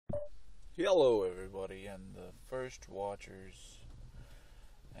Hello, everybody, and the first watchers,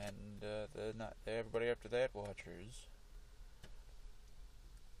 and the not everybody after that watchers.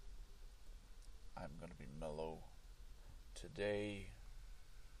 I'm gonna be mellow today,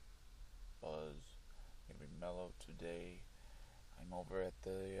 Buzz. I'm gonna be mellow today. I'm over at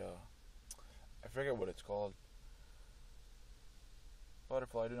the I forget what it's called.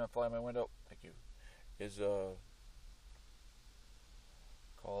 Butterfly, do not fly in my window. Thank you. Is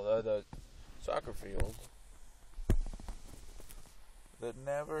called the soccer field that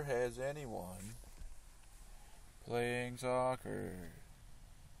never has anyone playing soccer.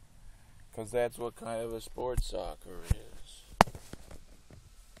 Because that's what kind of a sport soccer is.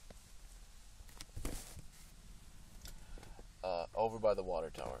 Over by the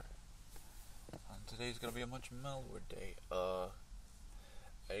water tower. Today's gonna be a much mellower day. I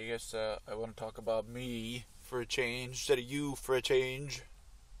guess I want to talk about me for a change instead of you for a change.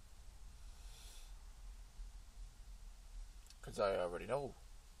 Because I already know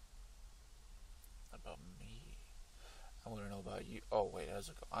about me. I want to know about you. Oh, wait, how's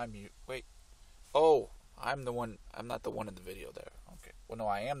it go? I'm you. Wait. Oh, I'm the one. I'm not the one in the video there. Okay. Well, no,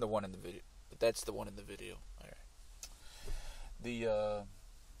 I am the one in the video. But that's the one in the video. Alright. The,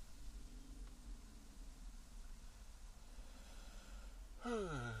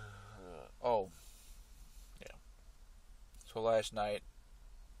 oh, yeah. So last night,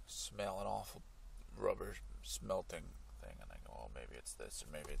 smelling awful rubber smelting thing, and I go, oh, maybe it's this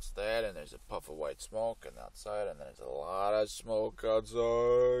or maybe it's that, and there's a puff of white smoke and outside, and there's a lot of smoke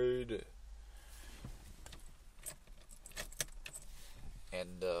outside,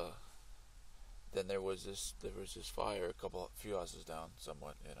 and then there was this fire a few houses down,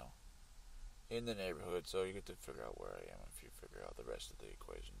 somewhat, in the neighborhood. So you get to figure out where I am. If you figure out the rest of the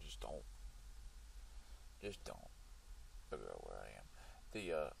equation, just don't figure out where I am.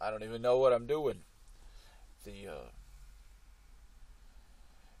 I don't even know what I'm doing. And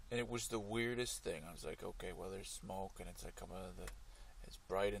it was the weirdest thing. I was like, okay, well, there's smoke, and it's like coming out of it's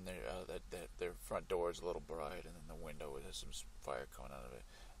bright in there. That their front door is a little bright, and then the window has some fire coming out of it,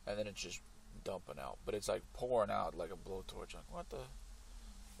 and then it's just dumping out. But it's like pouring out like a blowtorch. Like, what the?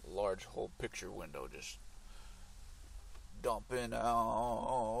 Large whole picture window just dumping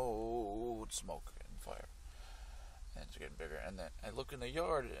out smoke and fire, and it's getting bigger. And then I look in the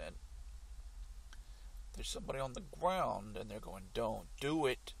yard, and there's somebody on the ground, and they're going, "Don't do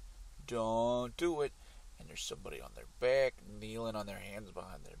it, don't do it." And there's somebody on their back, kneeling on their hands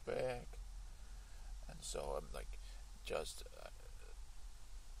behind their back. And so I'm like, just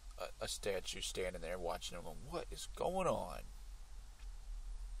a statue standing there watching them, going, "What is going on?"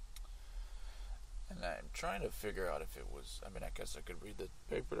 And I'm trying to figure out if it was. I mean, I guess I could read the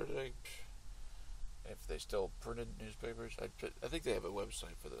paper today. If they still printed newspapers, I think they have a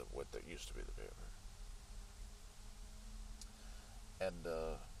website for what that used to be the paper. And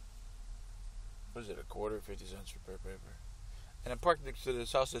what is it? A quarter, 50 cents for per paper. And I'm parked next to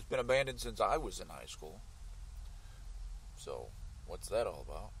this house that's been abandoned since I was in high school. So, what's that all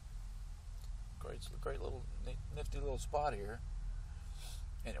about? Great little nifty little spot here.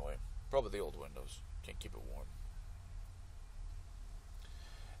 Anyway, probably the old windows. Can't keep it warm.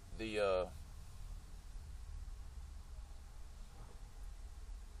 The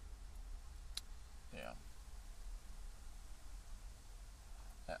yeah.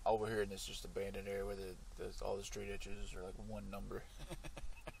 Over here in this just abandoned area where all the street edges are like one number.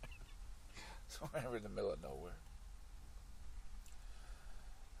 So we're in the middle of nowhere.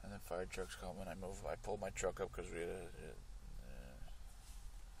 And then fire trucks come and I pulled my truck up because we had to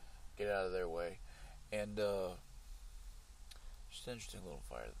get out of their way. And just an interesting little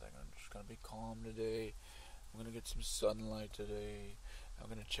fire thing. I'm just going to be calm today. I'm going to get some sunlight today. I'm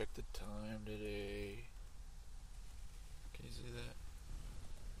going to check the time today. Can you see that?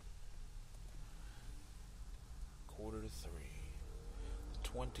 2:45, the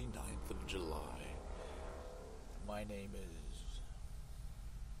 29th of July. My name is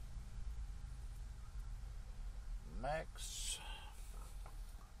Max,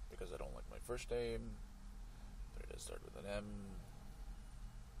 because I don't like my first name, but it does start with an M.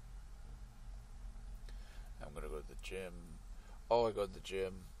 I'm gonna go to the gym. Oh, I go to the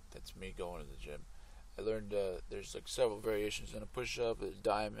gym. That's me going to the gym. I learned there's like several variations in a push-up. There's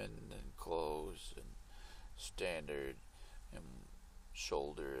diamond and close and standard and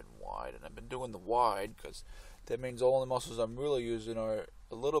shoulder and wide. And I've been doing the wide because that means all the muscles I'm really using are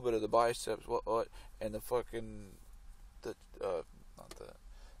a little bit of the biceps, and the fucking not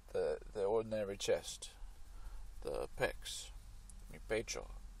the ordinary chest, the pecs,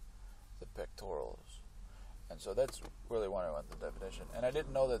 pecho, the pectorals, And so that's really what I want the definition. And I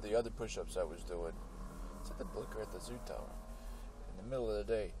didn't know that the other push-ups I was doing, it's at the Blicker at the Zoo Tower, in the middle of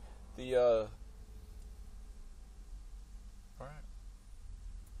the day. Alright.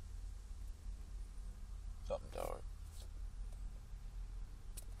 Something tower.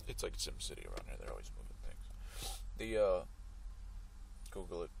 It's like SimCity around here. They're always moving things.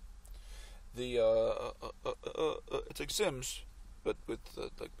 Google it. It's like Sims, but with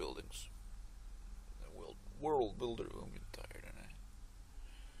like buildings. World builder. I'm getting tired,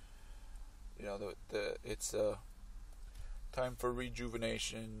 and it's time for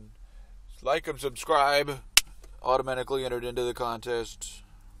rejuvenation. Like and subscribe. Automatically entered into the contest.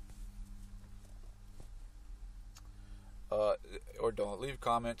 Or don't. Leave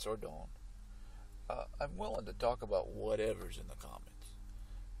comments or don't. I'm willing to talk about whatever's in the comments.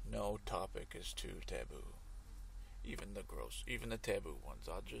 No topic is too taboo. Even the taboo ones.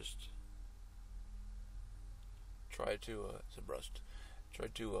 I'll just try to,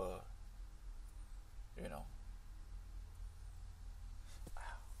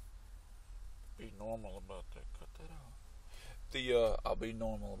 be normal about that. Cut that out. I'll be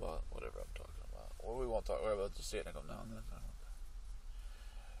normal about whatever I'm talking about. Or we won't talk about the sit and come down.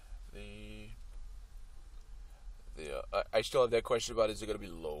 I still have that question about is it going to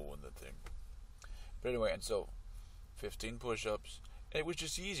be low in the thing. But anyway, and so 15 push-ups. And it was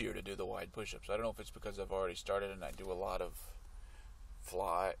just easier to do the wide push-ups. I don't know if it's because I've already started and I do a lot of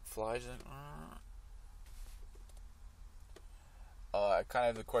flies. I kind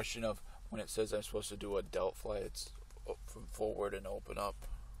of have the question of when it says I'm supposed to do a delt fly, it's from forward and open up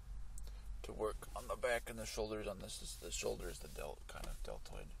to work on the back and the shoulders. On this, the shoulder is the kind of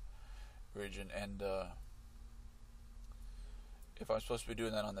deltoid region. And if I'm supposed to be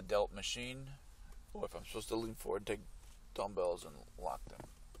doing that on the delt machine, or if I'm supposed to lean forward, take dumbbells and lock them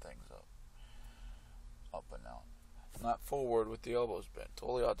things up and out. Not forward with the elbows bent,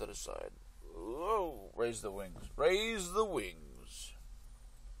 totally out to the side. Whoa! Raise the wings. Raise the wings.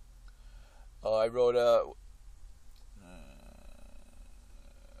 I wrote a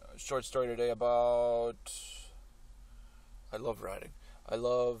short story today about. I love writing. I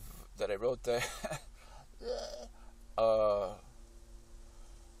love that I wrote that.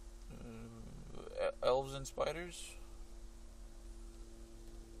 Elves and spiders.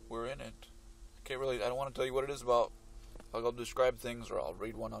 We're in it. I don't want to tell you what it is about. I'll go describe things, or I'll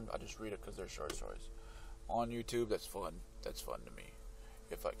read one. I'll just read it because they're short stories. On YouTube, that's fun. That's fun to me.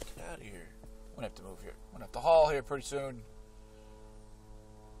 If I get out of here, I'm going to have to move here. I'm going to have to haul here pretty soon.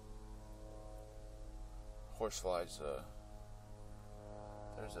 Horseflies,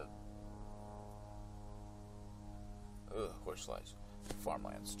 there's a... horseflies.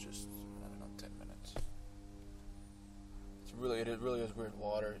 Farmlands, just, I don't know, 10 minutes. It really is weird.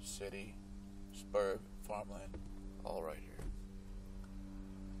 Water, city, spur, farmland, all right here.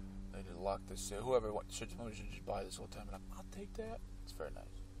 They just lock this. Somebody should just buy this whole time, and I'll take that. It's very nice.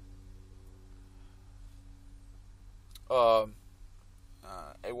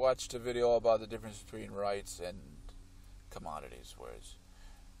 I watched a video about the difference between rights and commodities, whereas,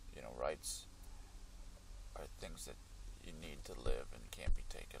 rights are things that you need to live and can't be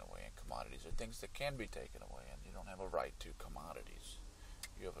taken away, and commodities are things that can be taken away, and you don't have a right to commodities.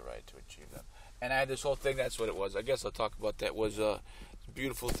 You have a right to achieve them. And I had this whole thing, that's what it was. I guess I'll talk about that. Was a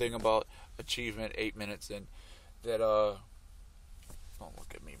beautiful thing about achievement, 8 minutes in, that, don't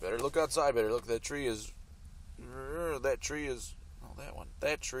look at me, better look outside, better look, that tree is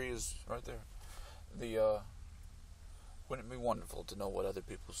right there. Wouldn't it be wonderful to know what other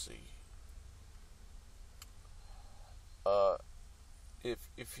people see?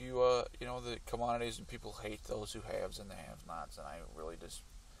 If you, the commodities, and people hate those who haves and the have-nots, and I really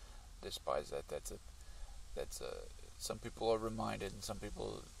despise that. That's some people are reminded, and some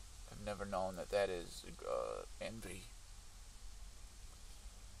people have never known that is envy,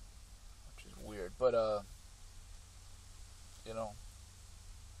 which is weird. But a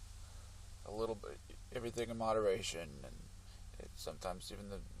little bit, everything in moderation, and sometimes even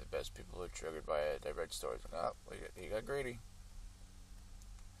the best people are triggered by it. I read stories like, he got greedy.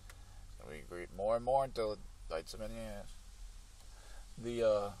 So we greed more and more until it bites him in the ass.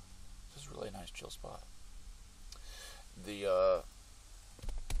 This is a really nice chill spot.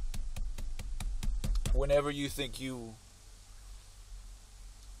 Whenever you think you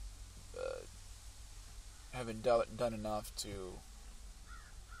haven't done enough to,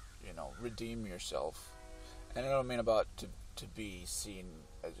 redeem yourself, and I don't mean about to be seen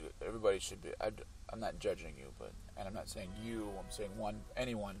as everybody should be. I'm not judging you, and I'm not saying you. I'm saying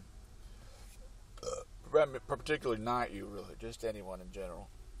anyone, particularly not you, really, just anyone in general.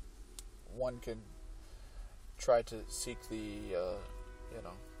 One can try to seek the,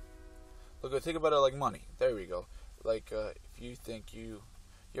 look, think about it like money. There we go. Like, if you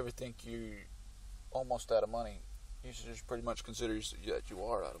ever think you almost out of money, you should just pretty much consider that you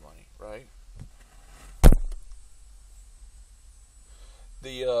are out of money, right?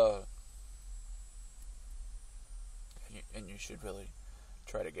 And you should really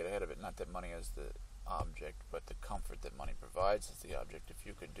try to get ahead of it. Not that money is the object, but the comfort that money provides is the object. If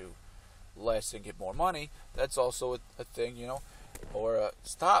you could do less and get more money, that's also a thing, Or,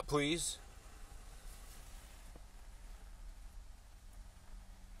 stop, please.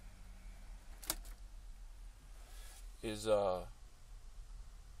 Shut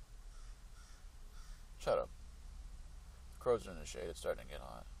up. The crows are in the shade. It's starting to get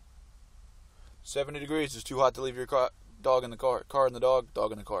hot. 70 degrees is too hot to leave your dog in the car. Car in the dog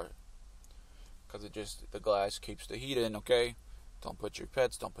in the car. Because the glass keeps the heat in, okay? Don't put your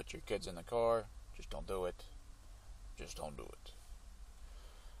pets, don't put your kids in the car. Just don't do it. Just don't do it.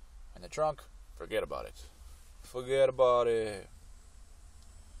 In the trunk, forget about it. Forget about it.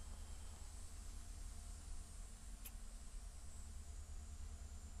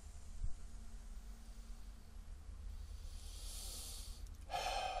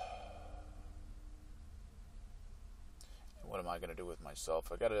 What am I going to do with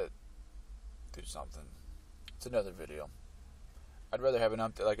myself? I got to do something. It's another video. I'd rather have an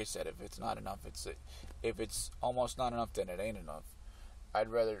update. Like I said, if it's not enough, if it's almost not enough, then it ain't enough. I'd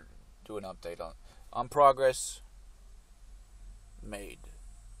rather do an update on progress made.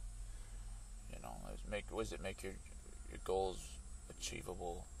 Make your goals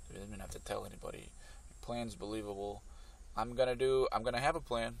achievable? You don't even have to tell anybody. Your plan's believable. I'm gonna have a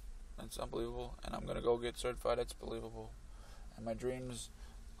plan that's unbelievable, and I'm gonna go get certified. That's believable. And my dreams,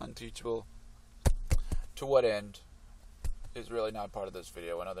 unteachable. To what end is really not part of this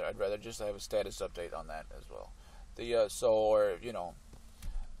video. I'd rather just have a status update on that as well.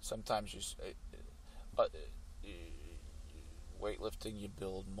 Sometimes weightlifting, you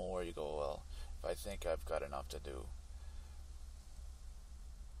build more. You go, well, if I think I've got enough to do,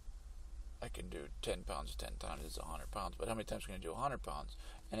 I can do 10 pounds 10 times. It's 100 pounds. But how many times can you do 100 pounds?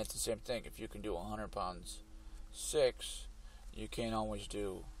 And it's the same thing. If you can do 100 pounds 6, you can't always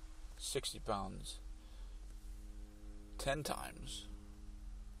do 60 pounds 10 times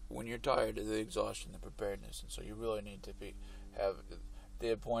when you're tired of the exhaustion, the preparedness. And so you really need to have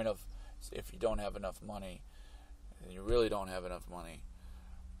the point of, if you don't have enough money, and you really don't have enough money,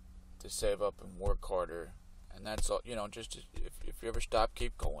 to save up and work harder. And that's all, if you ever stop,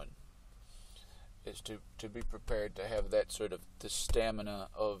 keep going. Is to be prepared to have that sort of the stamina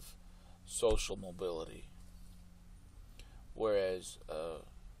of social mobility. Whereas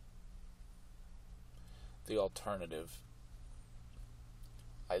the alternative,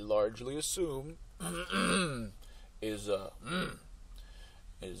 I largely assume, is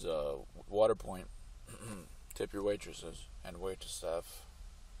water point. Tip your waitresses and waitress staff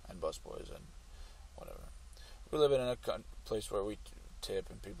and busboys and whatever. We live in a place where we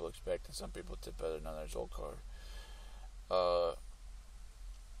tip and people expect, and some people tip better than others. Old car.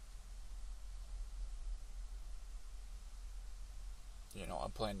 A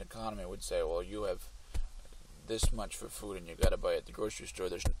planned economy would say, well, you have this much for food and you got to buy it at the grocery store.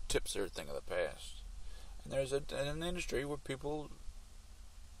 There's tips are a thing of the past. And there's an industry where people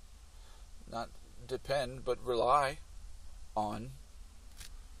not depend but rely on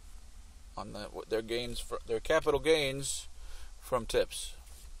their gains, their capital gains from tips.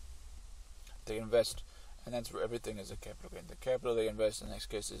 They invest, and that's where everything is a capital gain. The capital they invest in this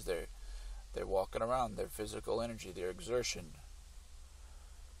case is their walking around, their physical energy, their exertion,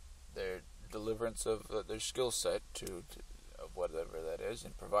 their deliverance of their skill set of whatever that is,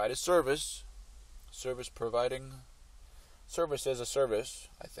 and provide a service. Service as a service,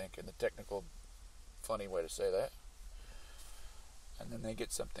 I think, in the technical, funny way to say that. And then they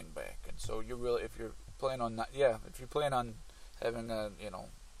get something back. And so if you plan on having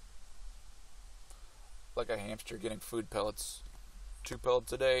like a hamster getting food pellets, 2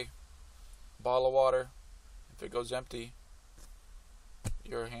 pellets a day, a bottle of water, if it goes empty,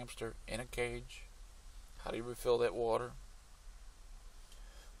 you're a hamster in a cage. How do you refill that water?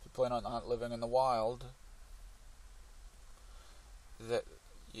 If you plan on not living in the wild, that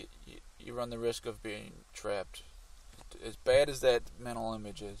you run the risk of being trapped. As bad as that mental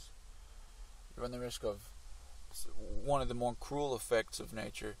image is, you run the risk of one of the more cruel effects of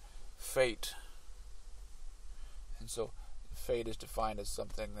nature, fate. And so fate is defined as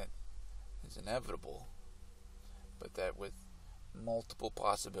something that is inevitable, but that with multiple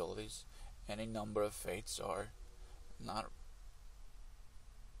possibilities, any number of fates are not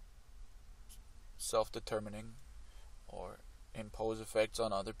self-determining or impose effects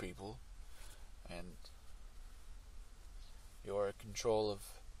on other people, and you're in control of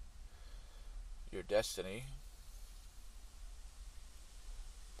your destiny.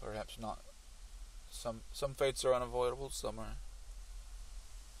 Perhaps not. Some fates are unavoidable, some are.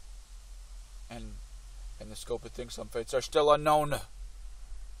 And in the scope of things, some fates are still unknown.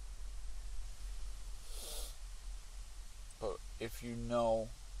 But if you know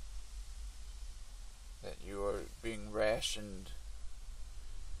that you are being rationed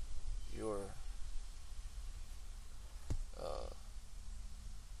your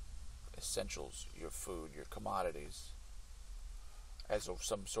essentials, your food, your commodities, as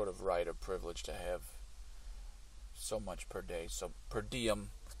some sort of right or privilege to have so much per day, so per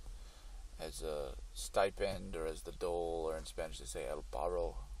diem, as a stipend, or as the dole, or in Spanish they say el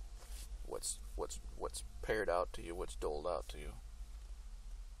paro, what's paired out to you, what's doled out to you.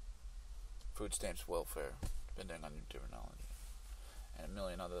 Food stamps, welfare, depending on your terminology, and a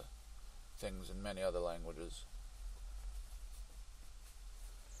million other things in many other languages.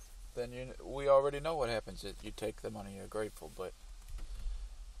 Then we already know what happens. You take the money, you're grateful, but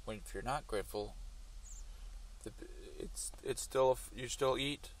if you're not grateful, it's still you still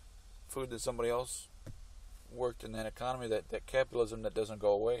eat food that somebody else worked in that economy, that capitalism that doesn't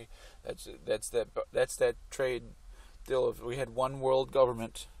go away. That's that trade deal. If we had one world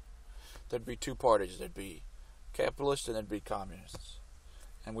government, there'd be two parties. There'd be capitalists and there'd be communists,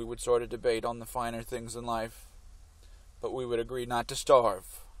 and we would sort of debate on the finer things in life, but we would agree not to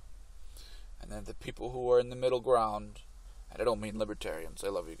starve. And then the people who are in the middle ground, and I don't mean libertarians, I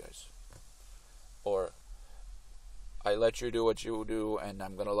love you guys, or I let you do what you do, and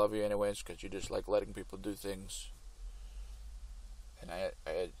I'm going to love you anyways because you just like letting people do things. And I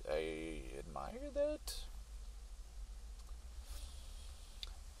admire that.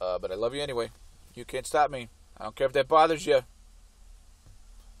 But I love you anyway. You can't stop me. I don't care if that bothers you.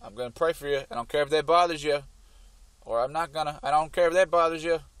 I'm going to pray for you. I don't care if that bothers you. Or I'm not going to. I don't care if that bothers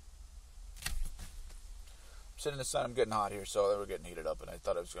you. I'm sitting in the sun. I'm getting hot here, so we're getting heated up, and I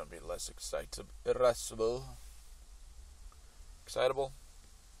thought it was going to be less excitable. Excitable?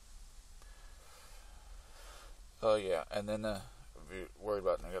 Oh, yeah. And then if you're worried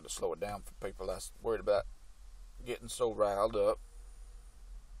about, and I got to slow it down for people that's worried about getting so riled up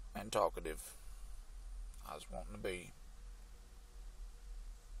and talkative. I was wanting to be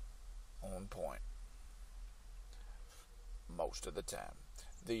on point most of the time.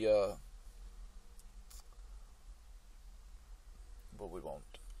 But we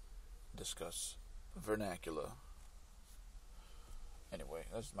won't discuss vernacular. Anyway,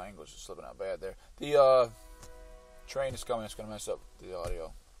 my English is slipping out bad there. The train is coming. It's going to mess up the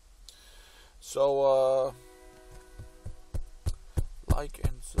audio. So, like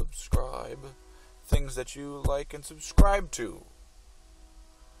and subscribe. Things that you like and subscribe to.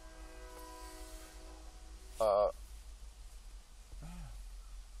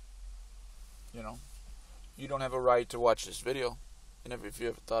 You don't have a right to watch this video. And if you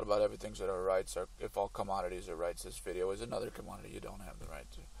ever thought about everything that are rights, or if all commodities are rights, this video is another commodity you don't have the right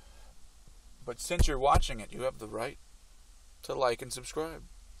to. But since you're watching it, you have the right to like and subscribe.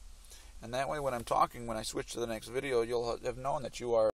 And that way, when I'm talking, when I switch to the next video, you'll have known that you are